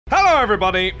Hello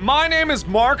everybody, my name is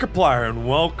Markiplier and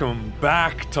welcome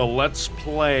back to Let's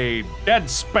Play Dead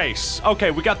Space.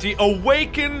 Okay, we got the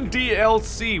Awaken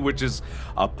DLC, which is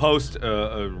a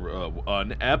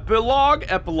an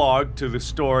epilogue to the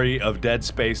story of Dead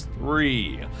Space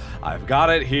 3. I've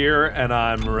got it here and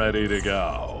I'm ready to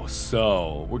go.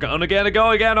 So, we're gonna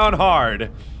go again on hard.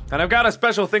 And I've got a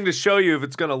special thing to show you if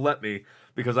it's gonna let me,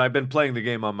 because I've been playing the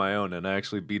game on my own and I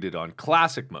actually beat it on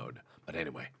classic mode. But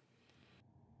anyway.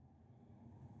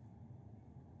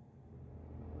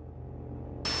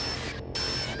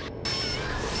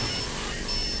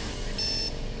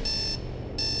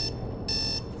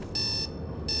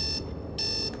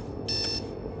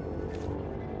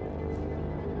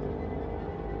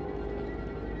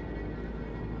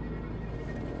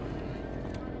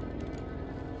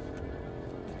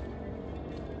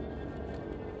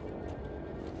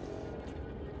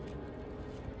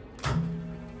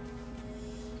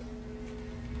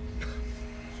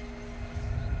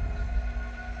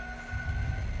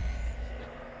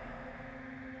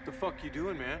 What the fuck you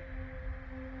doing, man?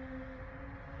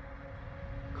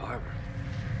 Carver.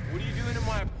 What are you doing in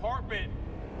my apartment?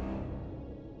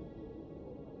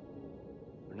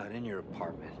 We're not in your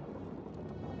apartment.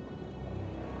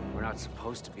 We're not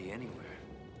supposed to be anywhere.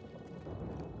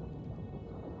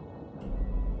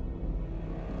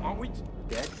 Aren't we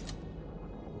Dead?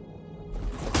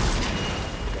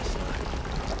 Guess not.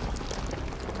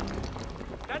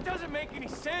 That doesn't make any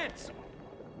sense.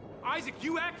 Isaac,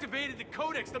 you activated the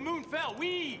codex. The moon fell.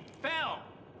 We fell.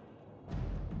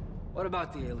 What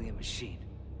about the alien machine?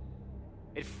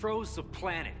 It froze the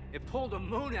planet. It pulled a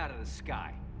moon out of the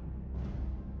sky.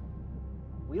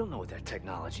 We don't know what that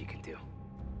technology can do.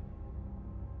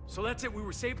 So that's it? We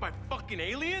were saved by fucking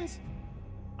aliens?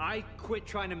 I quit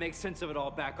trying to make sense of it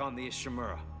all back on the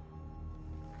Ishimura.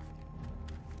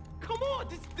 Come on,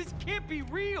 this can't be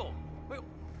real. Wait,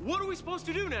 what are we supposed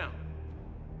to do now?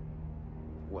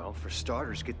 Well, for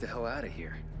starters, get the hell out of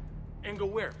here. And go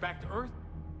where? Back to Earth?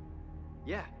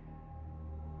 Yeah.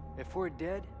 If we're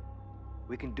dead,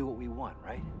 we can do what we want,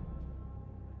 right?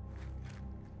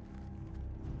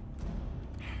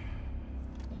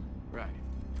 Right.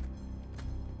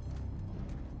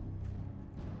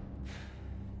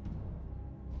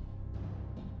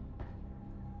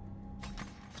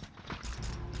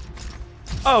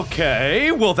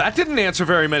 Okay, well that didn't answer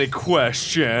very many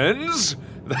questions.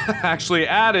 That actually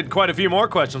added quite a few more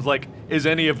questions, like, is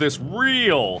any of this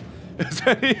real? Is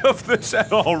any of this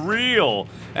at all real?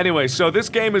 Anyway, so this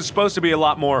game is supposed to be a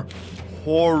lot more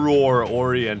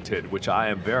horror-oriented, which I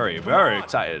am very, very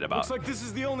excited about. Looks like this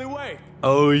is the only way.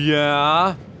 Oh,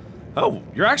 yeah? Oh,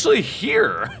 you're actually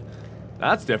here.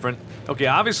 That's different. Okay,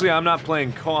 obviously I'm not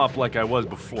playing co-op like I was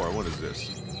before. What is this?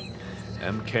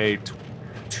 MK2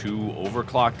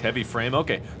 overclocked heavy frame.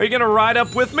 Okay, are you gonna ride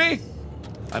up with me?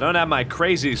 I don't have my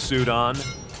crazy suit on.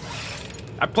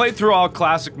 I played through all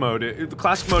classic mode. The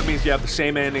classic mode means you have the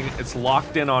same ending. It's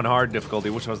locked in on hard difficulty,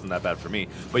 which wasn't that bad for me.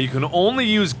 But you can only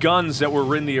use guns that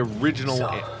were in the original,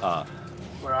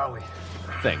 where are we?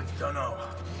 Thing. Don't know.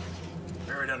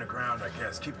 Buried underground, I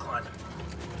guess. Keep climbing.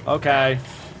 Okay.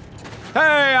 Hey,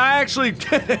 I actually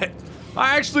did it!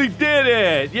 I actually did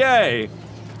it! Yay!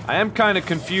 I am kind of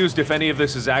confused if any of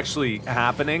this is actually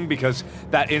happening, because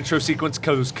that intro sequence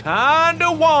goes kinda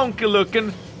wonky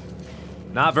looking.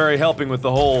 Not very helping with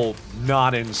the whole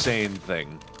not insane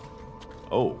thing.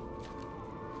 Oh.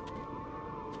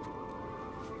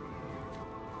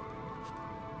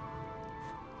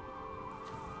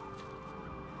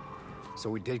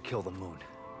 So we did kill the moon.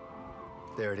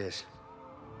 There it is.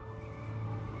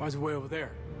 Why is it way over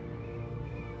there?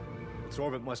 Its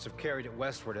orbit must have carried it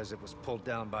westward as it was pulled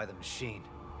down by the machine.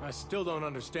 I still don't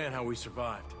understand how we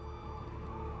survived.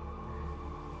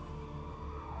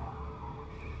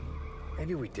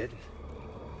 Maybe we didn't.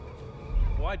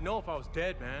 Well, I'd know if I was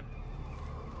dead, man.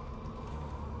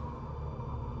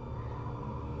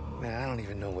 Man, I don't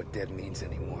even know what dead means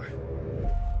anymore.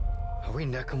 Are we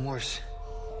Necromorphs?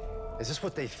 Is this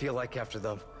what they feel like after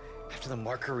the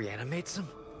marker reanimates them?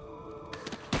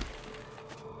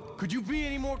 Could you be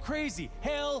any more crazy?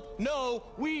 Hell no,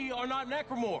 we are not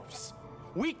necromorphs.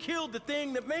 We killed the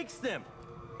thing that makes them.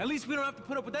 At least we don't have to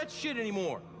put up with that shit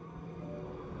anymore.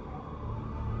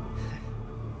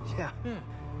 Yeah.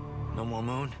 No more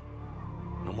moon.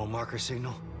 No more marker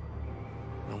signal.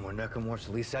 No more Necromorphs.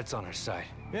 At least that's on our side.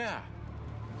 Yeah.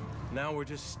 Now we're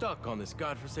just stuck on this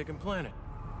godforsaken planet.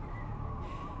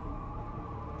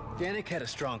 Danik had a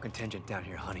strong contingent down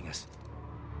here hunting us.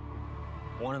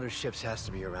 One of their ships has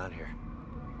to be around here.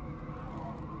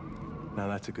 Now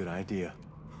that's a good idea.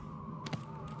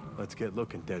 Let's get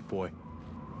looking, dead boy.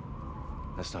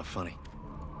 That's not funny.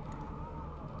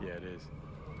 Yeah, it is.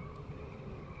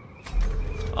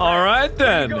 All right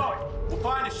then. We'll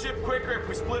find a ship quicker if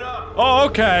we split up. Oh,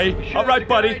 okay. All right,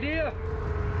 buddy. Idea.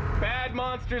 Bad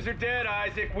monsters are dead,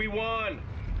 Isaac. We won.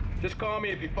 Just call me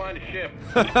if you find a ship.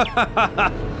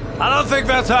 I don't think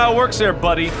that's how it works here,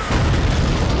 buddy.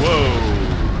 Whoa.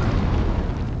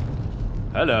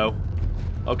 Hello.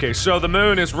 Okay, so the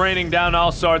moon is raining down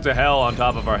all sorts of hell on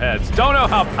top of our heads. Don't know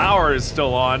how power is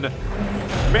still on.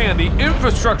 Man, the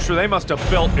infrastructure they must have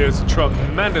built is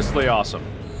tremendously awesome.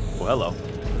 Well, hello.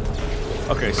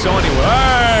 Okay, so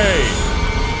anyway,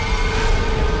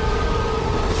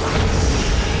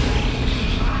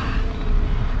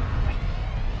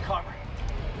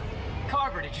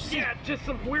 Carver, did you see? Yeah, just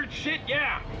some weird shit,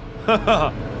 yeah.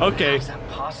 okay. How is that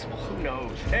possible? Who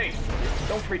knows? Hey,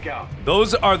 don't freak out.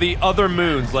 Those are the other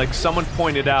moons, like someone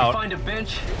pointed out. Find a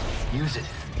bench, use it.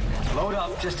 Load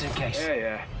up just in case.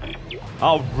 Yeah.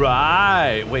 All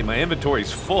right. Wait, my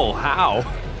inventory's full. How?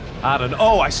 I don't know.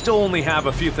 Oh, I still only have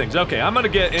a few things. Okay, I'm gonna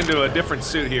get into a different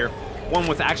suit here. One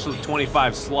with actually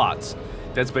 25 slots.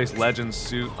 Dead Space Legends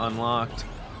suit unlocked.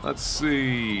 Let's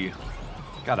see.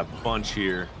 Got a bunch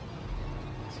here.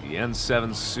 The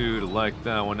N7 suit, I like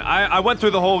that one. I went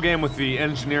through the whole game with the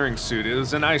engineering suit. It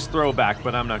was a nice throwback,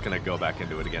 but I'm not gonna go back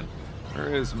into it again.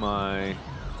 Where's my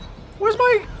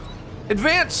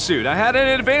advanced suit? I had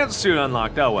an advanced suit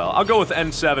unlocked. Oh well, I'll go with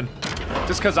N7.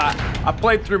 Just because I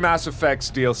played through Mass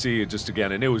Effect's DLC just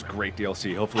again, and it was great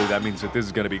DLC. Hopefully that means that this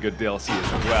is gonna be good DLC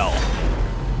as well.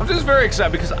 I'm just very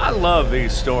excited because I love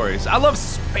these stories. I love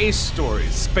space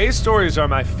stories. Space stories are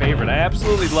my favorite. I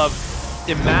absolutely love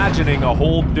imagining a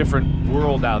whole different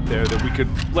world out there that we could,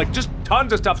 like, just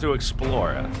tons of stuff to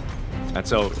explore. And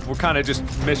so we're kind of just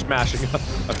mishmashing up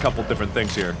a couple different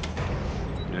things here.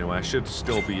 Anyway, I should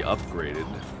still be upgraded,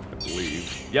 I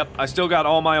believe. Yep, I still got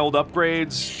all my old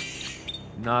upgrades.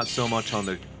 Not so much on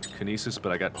the kinesis,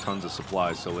 but I got tons of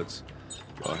supplies, so let's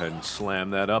go ahead and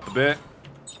slam that up a bit.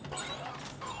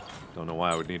 Don't know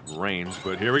why I would need range,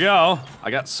 but here we go.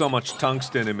 I got so much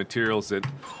tungsten and materials that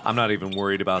I'm not even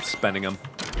worried about spending them.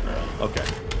 Okay,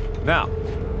 now,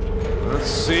 let's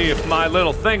see if my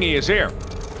little thingy is here.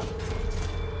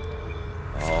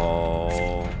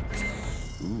 Oh,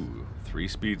 ooh,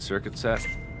 3-speed circuit set,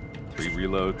 3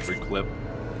 reload, 3 clip.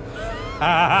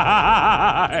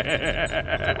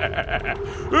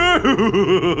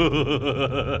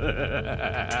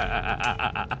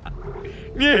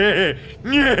 Yeah,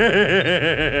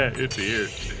 it's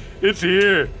here. It's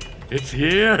here. It's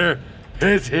here.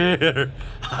 It's here.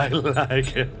 I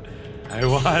like it. I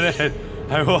want it.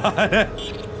 I want it.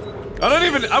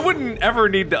 I wouldn't ever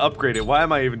need to upgrade it. Why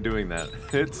am I even doing that?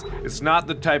 It's not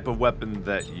the type of weapon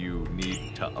that you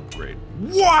need to upgrade.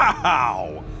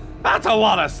 Wow! That's a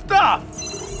lot of stuff!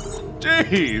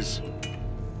 Jeez.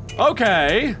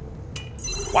 Okay.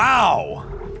 Wow.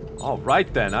 All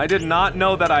right then, I did not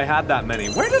know that I had that many.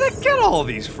 Where did I get all of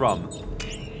these from?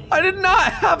 I did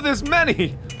not have this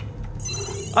many.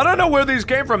 I don't know where these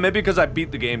came from, maybe because I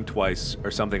beat the game twice or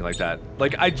something like that.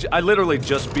 Like, I literally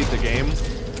just beat the game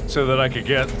so that I could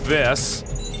get this.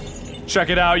 Check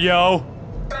it out, yo.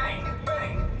 Bang,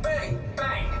 bang, bang,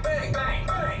 bang, bang, bang,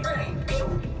 bang, bang.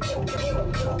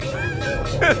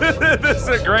 This is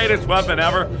the greatest weapon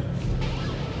ever.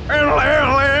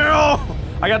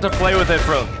 I got to play with it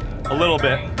for a little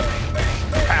bit.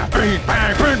 Bang,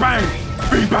 bang, bang,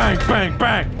 bang, bang, bang,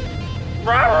 bang.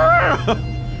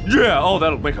 Yeah, oh,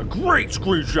 that'll make a great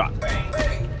screenshot.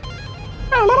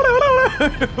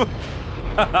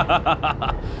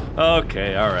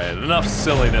 Okay, all right, enough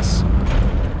silliness.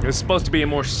 It's supposed to be a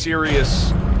more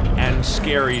serious and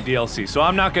scary DLC, so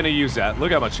I'm not gonna use that.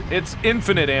 Look how much, it's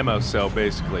infinite ammo, so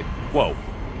basically. Whoa.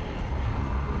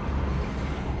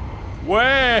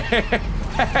 Way!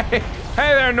 Hey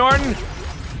there, Norton!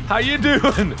 How you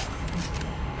doing?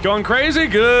 Going crazy?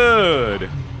 Good.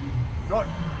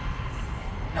 Norton.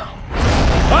 No.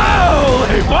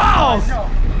 Holy balls! No.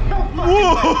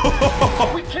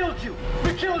 Whoa! We killed you.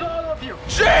 We killed all of you.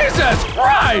 Jesus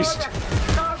Christ!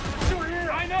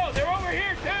 I know, they're over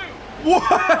here too.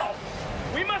 What?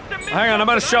 We must have missed. Hang on, I'm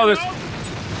gonna show this.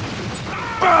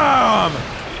 Bam!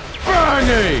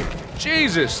 Bangy!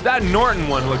 Jesus, that Norton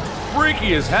one looked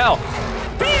freaky as hell.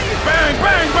 Bang, bang,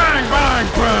 bang, bang,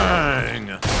 bang!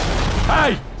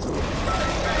 Hey!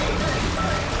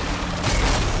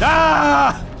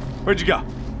 Ah! Where'd you go?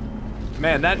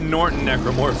 Man, that Norton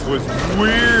Necromorph was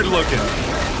weird looking.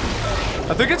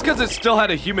 I think it's because it still had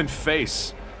a human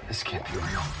face. This can't be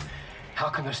real. How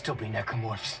can there still be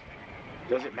necromorphs?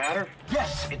 Does it matter?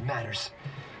 Yes, it matters.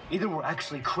 Either we're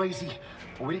actually crazy,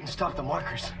 or we didn't stop the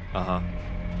markers. Uh-huh.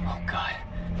 Oh, God.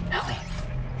 Ellie.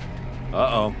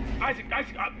 Uh-oh. Isaac,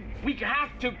 we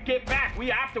have to get back. We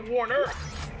have to warn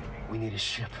Earth. We need a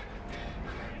ship.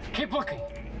 Keep looking.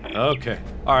 Okay.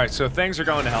 Alright, so things are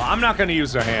going to hell. I'm not going to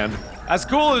use their hand. As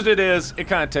cool as it is, it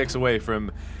kind of takes away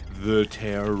from the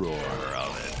terror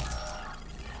of it.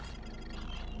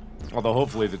 Although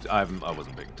hopefully I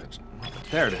wasn't paying attention.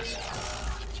 There it is.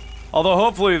 Although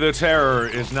hopefully the terror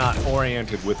is not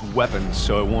oriented with weapons,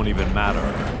 so it won't even matter.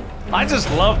 I just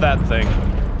love that thing.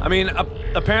 I mean,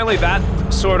 apparently that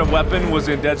sort of weapon was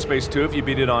in Dead Space 2 if you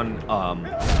beat it on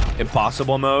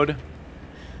Impossible mode.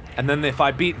 And then if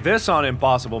I beat this on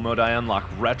Impossible mode, I unlock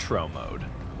Retro mode.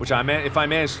 Which if I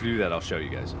manage to do that, I'll show you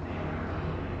guys.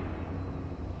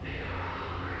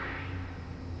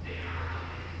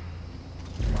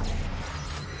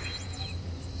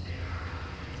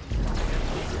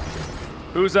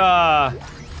 Who's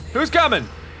coming?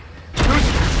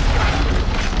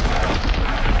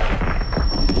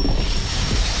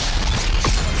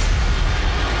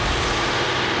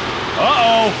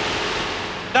 Uh-oh!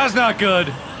 That's not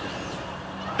good.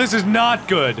 This is not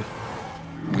good.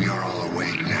 We are all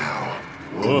awake now.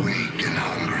 Awake and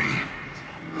hungry.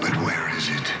 But where is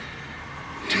it?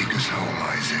 Take us home,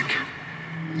 Isaac.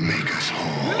 Make us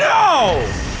whole. No!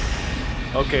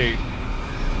 Okay.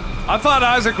 I thought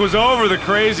Isaac was over the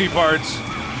crazy parts,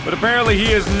 but apparently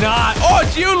he is not. Oh,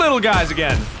 it's you little guys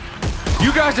again!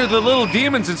 You guys are the little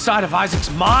demons inside of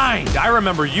Isaac's mind. I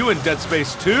remember you in Dead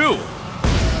Space 2.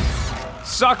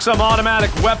 Suck some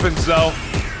automatic weapons, though.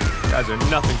 You guys are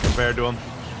nothing compared to him.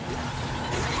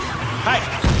 Hey!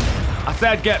 I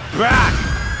said get back!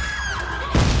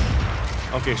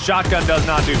 Okay, shotgun does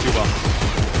not do too well.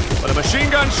 But a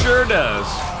machine gun sure does.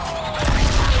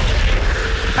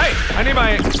 Hey! I need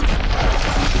my...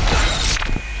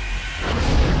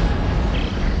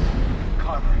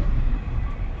 Carver.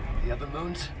 The other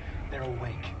moons, they're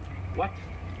awake. What?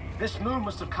 This moon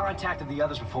must have contacted the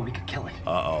others before we could kill it.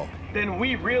 Uh-oh. Then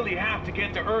we really have to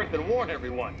get to Earth and warn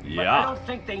everyone. But I Yeah. don't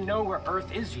think they know where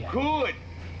Earth is yet. Good.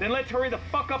 Then let's hurry the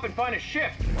fuck up and find a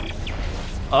ship.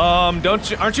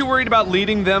 Aren't you worried about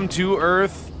leading them to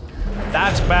Earth?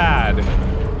 That's bad.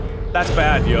 That's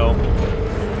bad, yo.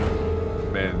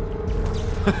 Man.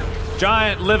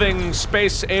 Giant living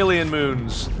space alien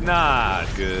moons. Not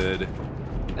good.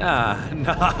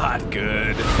 Not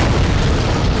good.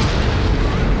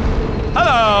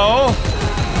 Hello!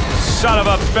 Son of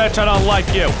a bitch, I don't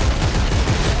like you.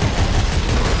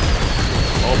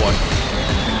 Oh boy.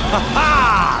 Ha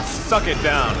ha! Suck it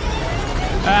down.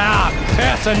 Ah,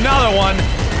 that's another one.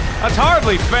 That's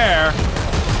hardly fair.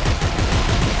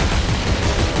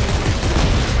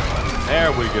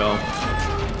 There we go.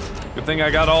 Good thing I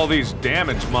got all these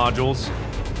damage modules.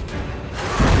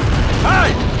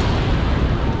 Hey!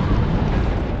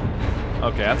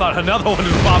 Okay, I thought another one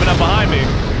was popping up behind me.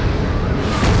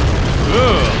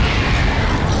 Ugh.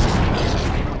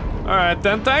 Alright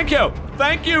then, thank you!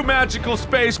 Thank you, magical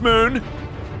space moon!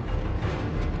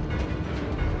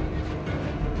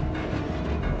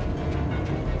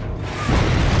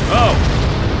 Oh!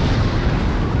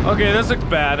 Okay, this looks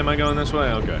bad. Am I going this way?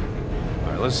 Okay.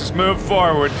 Alright, let's just move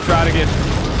forward, try to get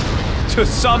to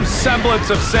some semblance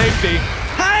of safety.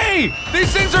 Hey!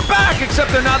 These things are back,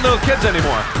 except they're not little kids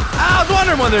anymore. I was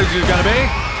wondering when they're gonna be.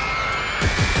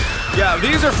 Yeah,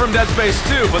 these are from Dead Space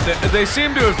 2, but they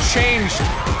seem to have changed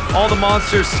all the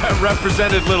monsters that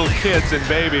represented little kids and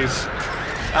babies.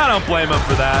 I don't blame them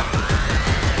for that.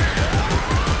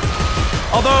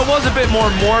 Although it was a bit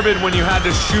more morbid when you had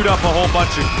to shoot up a whole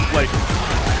bunch of, like,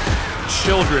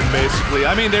 children, basically.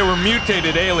 I mean, they were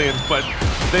mutated aliens, but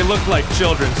they looked like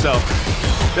children, so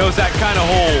there was that kind of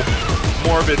whole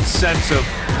morbid sense of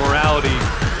morality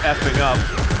effing up.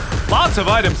 Lots of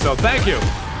items, though. Thank you.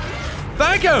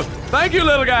 Thank you! Thank you,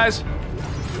 little guys!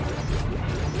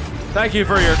 Thank you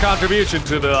for your contribution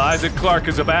to the Isaac Clarke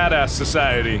is a Badass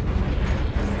Society.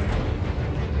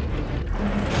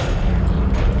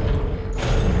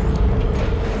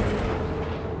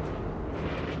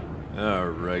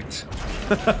 Alright.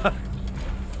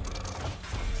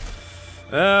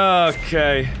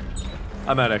 Okay.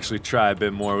 I might actually try a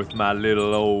bit more with my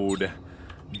little old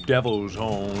devil's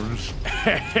horns.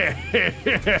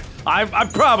 I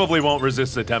probably won't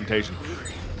resist the temptation.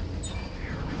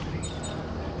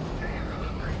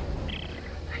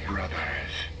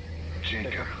 Brothers,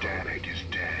 Jacob Danik is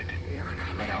dead,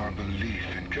 but our belief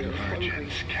in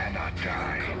convergence cannot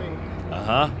die.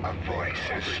 Uh-huh. A voice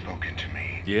has spoken to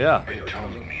me. Yeah. It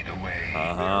told me the way.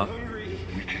 Uh-huh.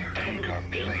 We can take our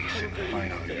place in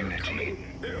final unity.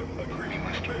 We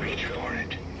must reach for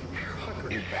it.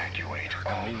 Evacuate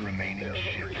all remaining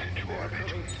ships into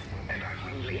orbit and I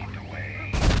will lead the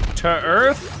way. To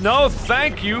Earth? No,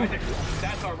 thank you. Isaac,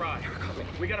 that's our ride.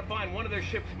 We gotta find one of their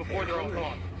ships before they're all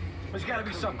gone. There's gotta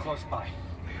be something close by.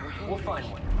 We'll find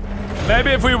one.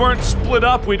 Maybe if we weren't split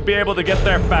up, we'd be able to get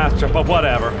there faster, but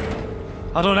whatever.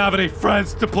 I don't have any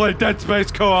friends to play Dead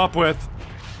Space co-op with.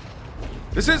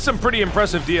 This is some pretty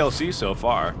impressive DLC so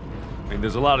far. I mean,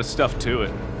 there's a lot of stuff to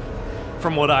it.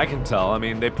 From what I can tell, I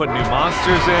mean, they put new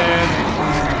monsters in.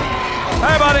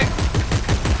 Hey, buddy!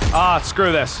 Ah,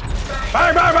 screw this.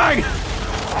 Bang, bang, bang!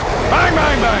 Bang,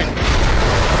 bang, bang!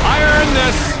 I earned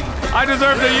this! I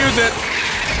deserve to use it!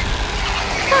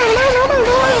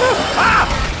 Ah!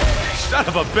 Son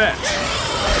of a bitch!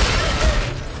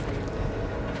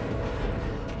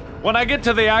 When I get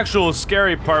to the actual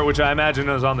scary part, which I imagine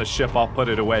is on the ship, I'll put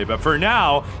it away. But for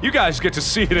now, you guys get to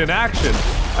see it in action.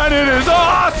 And it is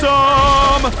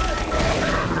awesome!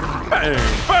 Bang,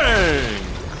 bang!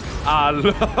 I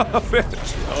love it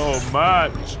so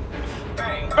much.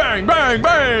 Bang, bang,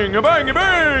 bang, a bang, a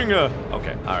bang!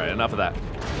 Okay, alright, enough of that.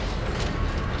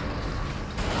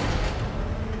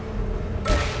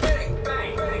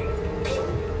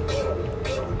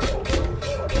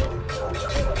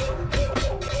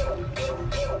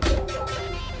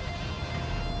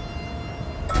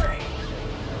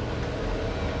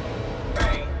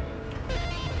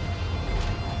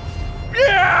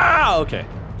 Yeah! Okay.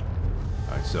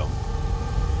 Alright, so.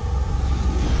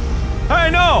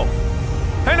 Hey, no!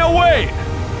 Hey, no, wait!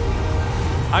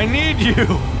 I need you!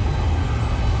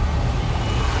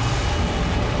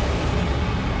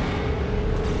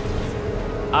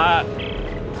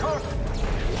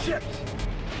 Ships!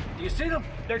 Do you see them?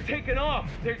 They're taking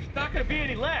off. There's not gonna be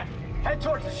any left. Head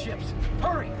towards the ships.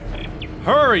 Hurry!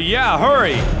 Hurry, yeah,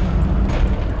 hurry!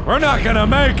 We're not gonna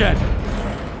make it!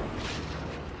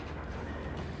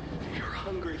 You're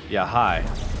hungry. Yeah, hi.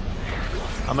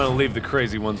 I'm gonna leave the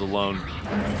crazy ones alone.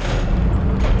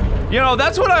 You know,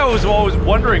 that's what I was always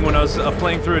wondering when I was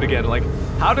playing through it again. Like,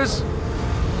 how does...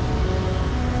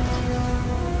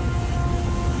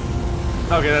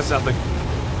 Okay, that's nothing.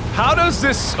 How does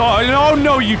this... Oh,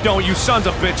 no, you don't, you sons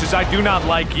of bitches. I do not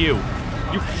like you.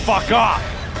 You fuck off.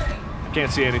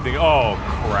 Can't see anything. Oh,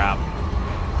 crap.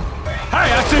 Hey,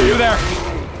 I see you there.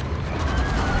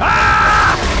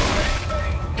 Ah!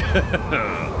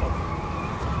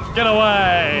 Get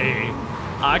away.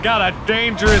 I got a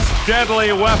dangerous,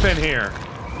 deadly weapon here.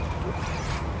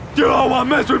 You don't want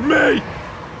to mess with me!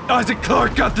 Isaac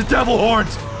Clarke got the devil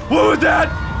horns! What was that?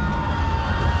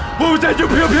 What was that? You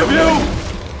pew pew pew!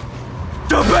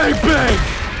 Da bang bang!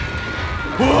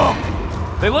 Whoa!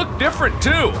 They look different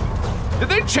too. Did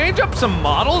they change up some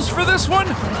models for this one?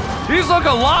 These look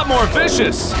a lot more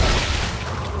vicious.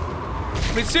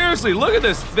 I mean, seriously, look at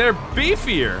this. They're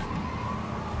beefier.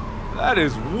 That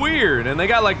is weird, and they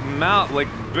got like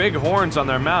big horns on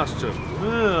their mouths to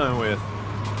with.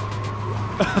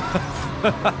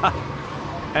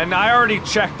 And I already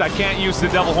checked, I can't use the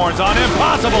devil horns on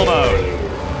impossible mode.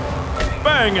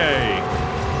 Bang a.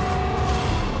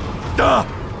 Duh!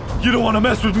 You don't want to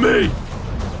mess with me.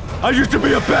 I used to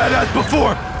be a badass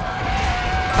before.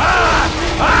 Ah!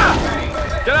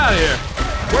 Ah! Get out of here.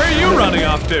 Where are you running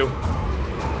off to?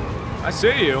 I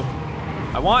see you.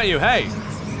 I want you. Hey.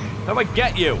 How do I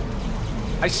get you?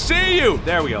 I see you!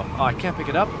 There we go. Oh, I can't pick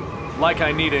it up? Like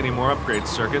I need any more upgrade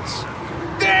circuits.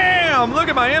 Damn! Look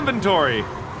at my inventory!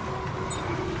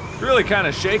 It's really kind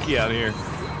of shaky out here.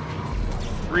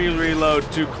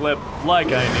 Reload, 2 clip, like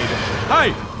I need it.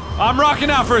 Hey! I'm rocking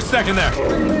out for a second there!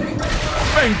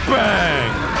 Bang,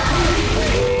 bang!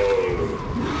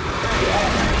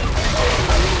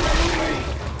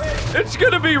 It's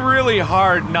gonna be really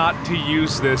hard not to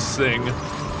use this thing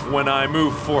when I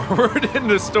move forward in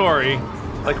the story.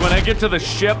 Like when I get to the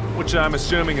ship, which I'm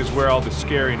assuming is where all the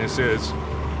scariness is.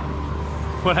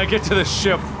 When I get to the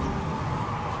ship,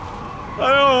 I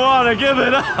don't want to give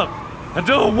it up. I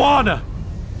don't wanna.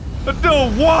 I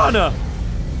don't wanna.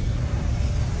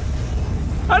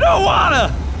 I don't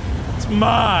wanna. It's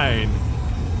mine.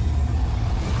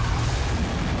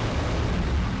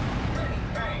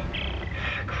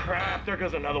 Crap, there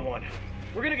goes another one.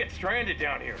 We're gonna get stranded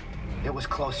down here. It was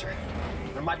closer.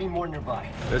 There might be more nearby.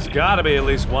 There's gotta be at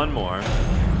least one more.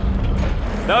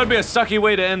 That would be a sucky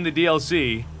way to end the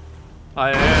DLC.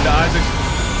 And Isaac.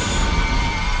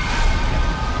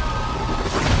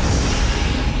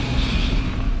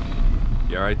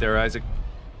 You alright there, Isaac?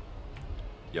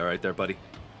 You alright there, buddy?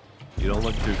 You don't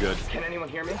look too good. Can anyone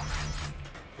hear me?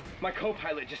 My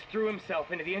co-pilot just threw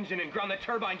himself into the engine and ground the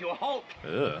turbine to a halt.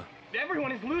 Ugh.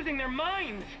 Everyone is losing their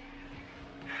minds.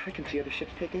 I can see other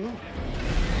ships taking off.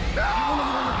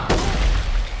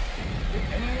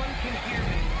 If anyone can hear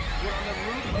me, We're on the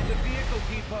roof of the vehicle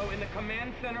depot in the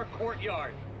command center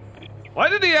courtyard. Why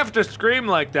did he have to scream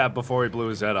like that before he blew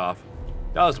his head off?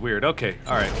 That was weird. Okay,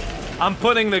 alright. I'm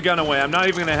putting the gun away. I'm not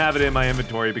even gonna have it in my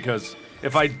inventory because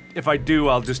if I do,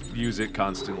 I'll just use it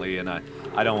constantly, and I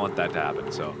don't want that to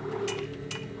happen, so.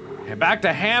 And back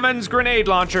to Hammond's grenade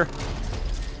launcher.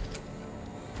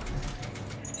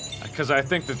 Because I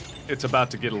think that it's about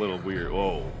to get a little weird.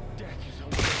 Whoa.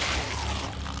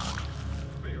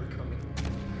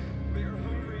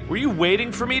 Were you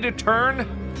waiting for me to turn?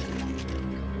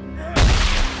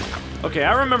 Okay,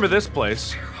 I remember this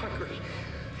place.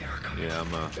 Yeah,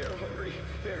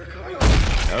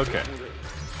 okay.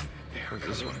 What's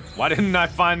this one? Why didn't I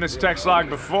find this text log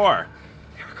before?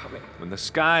 When the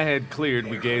sky had cleared,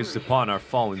 we gazed upon our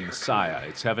fallen Messiah.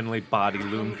 Its heavenly body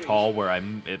loomed tall where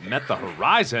it met the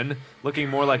horizon, looking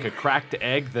more like a cracked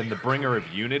egg than the bringer of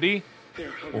unity.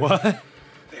 What?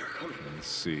 Let's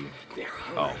see.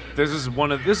 Oh, this is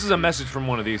a message from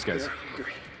one of these guys.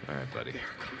 All right, buddy.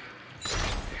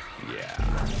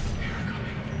 Yeah.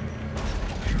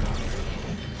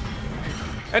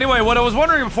 Anyway, what I was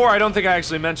wondering before, I don't think I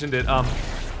actually mentioned it,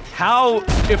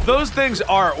 if those things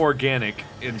are organic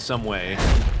in some way,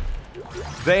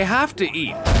 they have to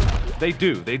eat. They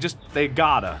do. They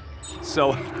gotta.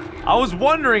 So, I was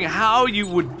wondering how you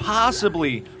would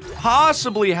possibly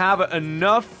have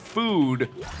enough food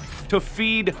to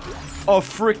feed a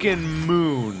frickin'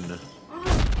 moon.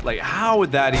 Like, how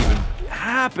would that even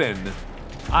happen?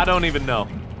 I don't even know.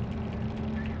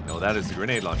 No, that is the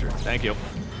grenade launcher. Thank you.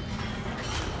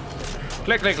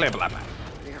 Click, click, click, blah, blah.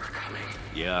 They are coming.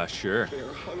 Yeah, sure. They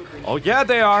are hungry. Oh, yeah,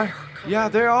 they are. Yeah,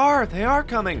 they are. They are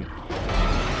coming.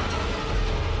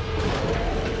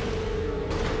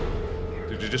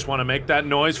 Did you just want to make that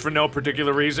noise for no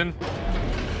particular reason?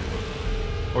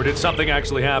 Or did something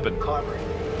actually happen? Carver,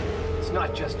 it's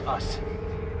not just us.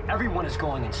 Everyone is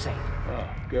going insane. Oh,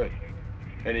 good.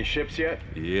 Any ships yet?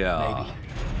 Yeah.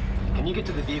 Maybe. Can you get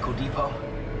to the vehicle depot?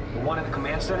 The one in the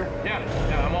command center? Yeah,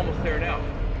 I'm almost there now.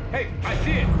 Hey, I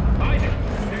see it. Isaac,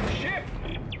 there's a ship.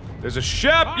 There's a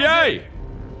ship, yay!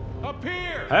 Up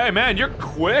here. Hey, man, you're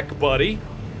quick, buddy.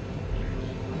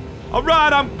 All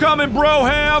right, I'm coming,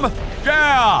 Broham.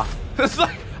 Yeah. It's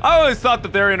like, I always thought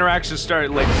that their interactions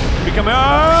started like becoming.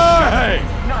 Hey!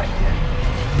 Not again.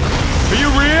 Are you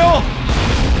real?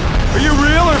 Are you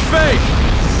real or fake?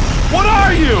 What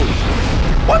are you?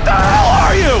 What the hell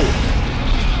are you?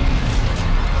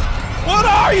 What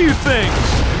are you things?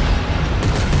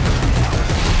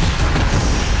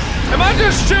 Am I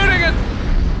just shooting at?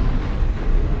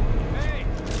 Hey,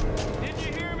 did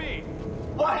you hear me?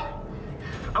 What?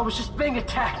 I was just being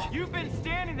attacked. You've been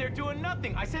standing there doing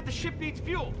nothing. I said the ship needs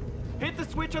fuel. Hit the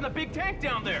switch on the big tank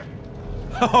down there.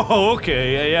 Oh,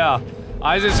 okay, yeah.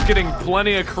 Isaac's getting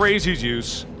plenty of crazy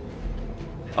juice.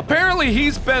 Apparently,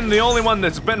 he's been the only one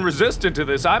that's been resistant to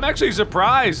this. I'm actually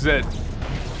surprised that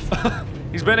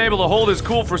he's been able to hold his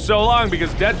cool for so long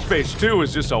because Dead Space 2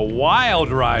 is just a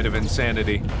wild ride of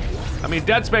insanity. I mean,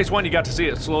 Dead Space 1, you got to see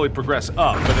it slowly progress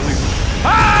up, but at least...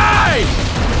 Hey!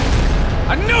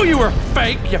 I knew you were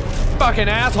fake, you fucking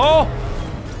asshole!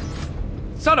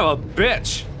 Son of a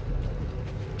bitch!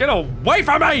 Get away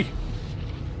from me!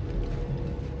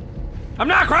 I'm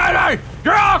not crazy!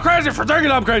 You're all crazy for thinking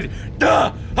I'm crazy!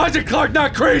 Duh! Isaac Clarke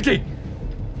not crazy!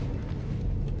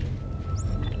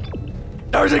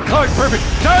 Isaac Clarke perfect!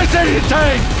 Not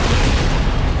insane!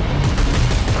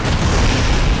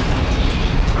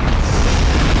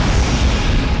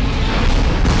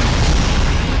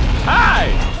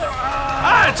 Hey!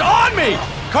 Ah, it's on me!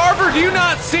 Carver, do you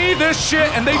not see this shit?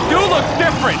 And they do look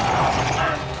different!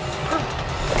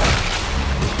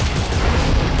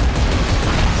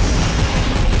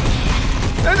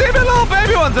 There's even little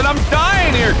baby ones and I'm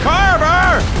dying here!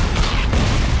 Carver!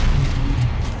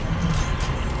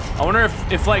 I wonder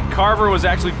if like Carver was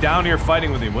actually down here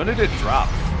fighting with me. When did it drop?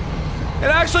 It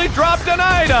actually dropped an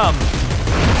item!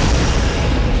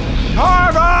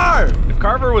 Carver! If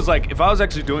Carver was like, if I was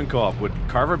actually doing co-op, would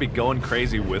Carver be going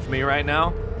crazy with me right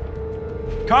now?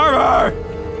 Carver!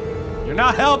 You're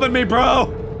not helping me,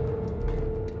 bro!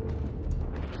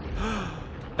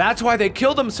 That's why they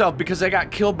killed themselves, because they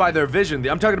got killed by their vision.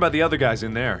 I'm talking about the other guys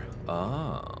in there.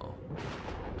 Oh.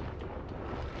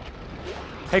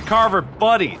 Hey, Carver,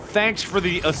 buddy, thanks for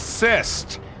the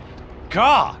assist.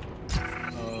 God!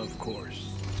 Of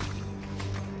course.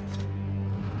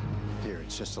 Here,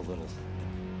 it's just a little...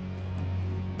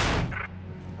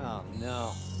 Oh,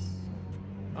 no.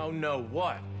 Oh no,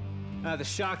 what? The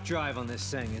shock drive on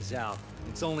this thing is out.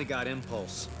 It's only got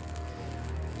impulse.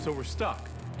 So we're stuck.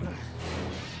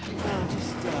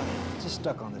 Just just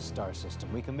stuck on this star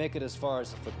system. We can make it as far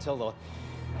as the flotilla.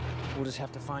 We'll just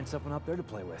have to find something up there to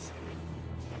play with.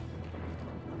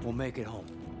 We'll make it home.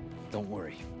 Don't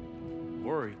worry.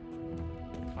 Worry?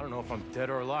 I don't know if I'm dead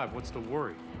or alive. What's the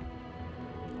worry?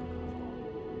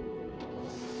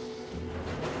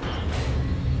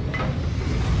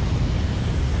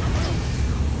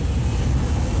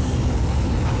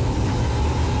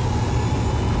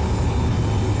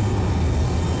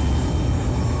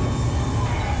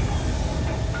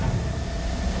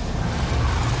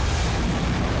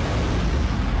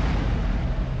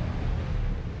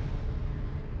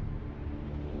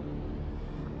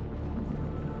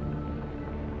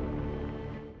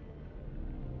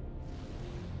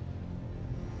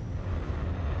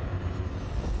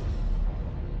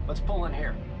 Let's pull in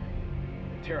here.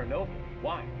 Terra Nova?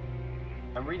 Why?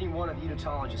 I'm reading one of the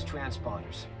Unitologist's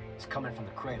transponders. It's coming from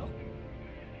the cradle.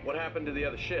 What happened to the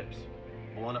other ships?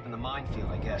 Blown up in the minefield,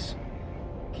 I guess.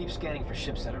 Keep scanning for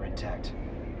ships that are intact.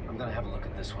 I'm gonna have a look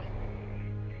at this one.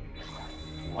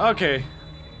 Okay.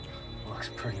 Looks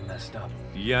pretty messed up.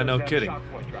 Yeah, no kidding. Shock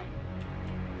point drop.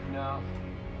 No,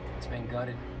 it's been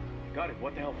gutted. Got it.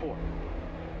 What the hell for?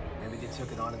 Maybe they took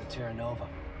it onto the Terra Nova.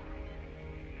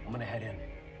 I'm gonna head in.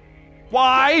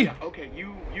 Why? Yeah, okay,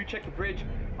 you check the bridge.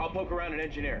 I'll poke around in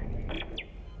engineering.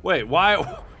 Wait, why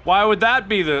would that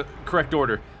be the correct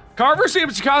order? Carver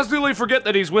seems to constantly forget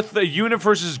that he's with the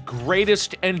universe's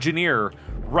greatest engineer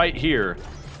right here.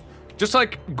 Just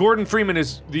like Gordon Freeman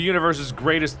is the universe's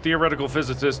greatest theoretical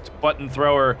physicist, button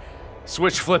thrower,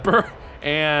 switch flipper,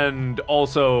 and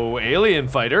also alien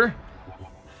fighter.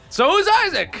 So is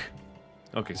Isaac!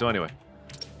 Okay, so anyway.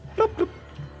 Bloop, bloop.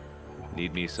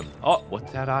 Need me some. Oh,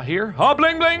 what's that I hear? Oh,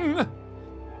 bling bling!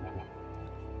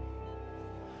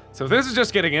 So this is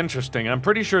just getting interesting. I'm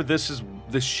pretty sure this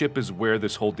ship is where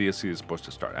this whole DLC is supposed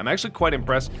to start. I'm actually quite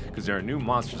impressed because there are new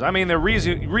monsters. I mean, they're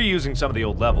reusing some of the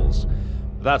old levels.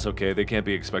 But that's okay. They can't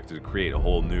be expected to create a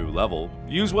whole new level.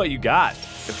 Use what you got.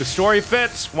 If the story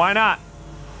fits, why not?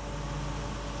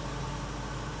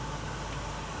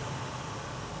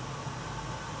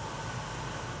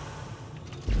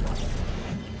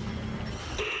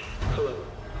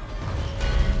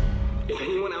 If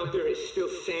anyone out there is still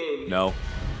sane, No.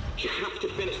 you have to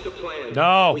finish the plan.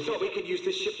 No. We thought we could use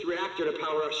the ship's reactor to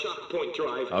power our shock point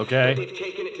drive. Okay. But they've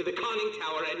taken it to the conning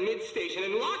tower at mid-station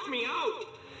and locked me out.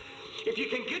 If you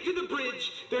can get to the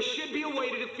bridge, there should be a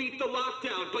way to defeat the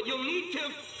lockdown, but you'll need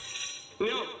to...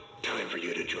 No. Time for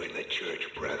you to join the church,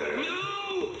 brother.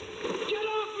 No! Get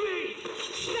off me!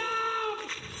 Stop!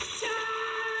 Stop!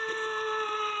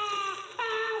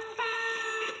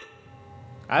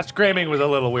 That screaming was a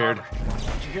little weird.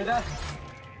 Did you hear that?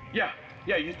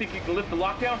 Yeah, you think you can lift the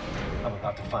lockdown? I'm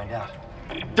about to find out.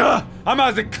 Duh! I'm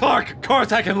Isaac Clarke! Of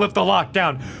course I can lift the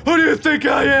lockdown! Who do you think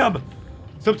I am?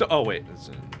 Oh, wait.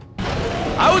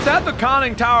 I was at the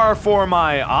conning tower for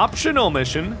my optional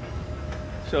mission.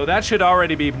 So that should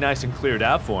already be nice and cleared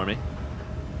out for me.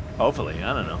 Hopefully,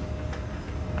 I don't know.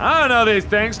 I don't know these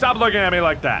things. Stop looking at me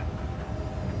like that.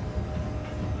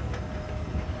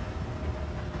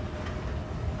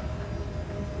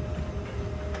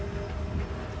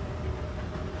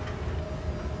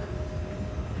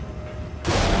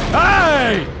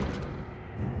 Hey!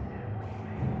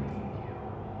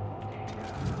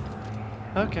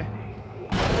 Okay.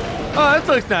 Oh, that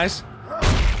looks nice.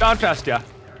 Don't trust ya.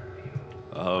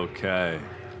 Okay.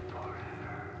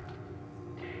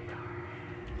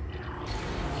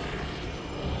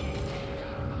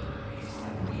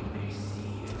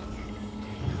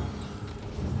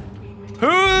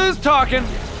 Who's talking?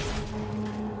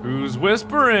 Who's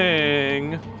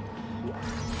whispering?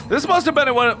 This must have been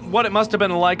what it must have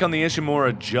been like on the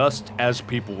Ishimura just as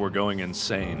people were going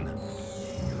insane.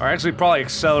 Or actually probably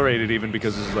accelerated even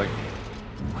because this is like...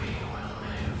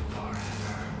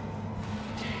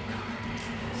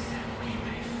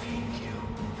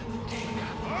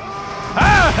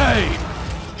 Hey!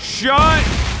 Shut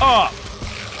up!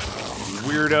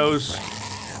 Weirdos.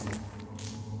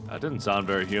 That didn't sound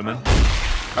very human.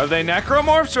 Are they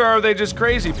necromorphs or are they just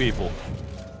crazy people?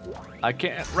 I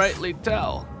can't rightly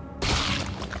tell.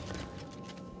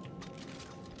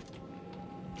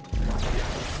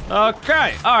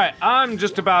 Okay, alright, I'm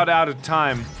just about out of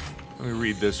time. Let me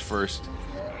read this first.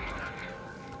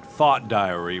 Thought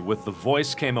diary. With the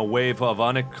voice came a wave of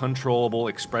uncontrollable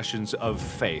expressions of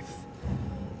faith.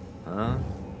 Huh?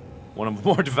 One of the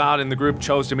more devout in the group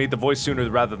chose to meet the voice sooner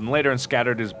rather than later and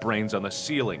scattered his brains on the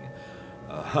ceiling.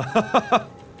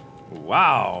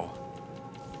 Wow.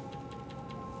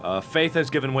 Faith has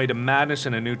given way to madness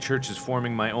and a new church is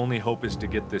forming. My only hope is to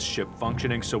get this ship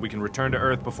functioning so we can return to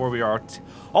Earth before we are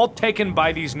all taken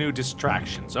by these new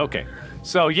distractions. Okay,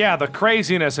 so yeah, the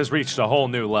craziness has reached a whole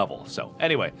new level. So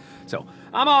anyway,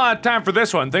 I'm all out of time for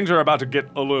this one. Things are about to get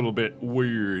a little bit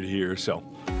weird here, so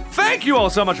thank you all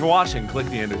so much for watching. Click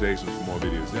the annotations for more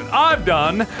videos that I've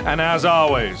done, and as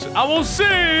always, I will see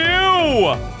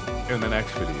you in the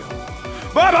next video.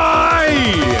 Bye-bye!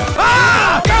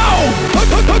 Ah! Go!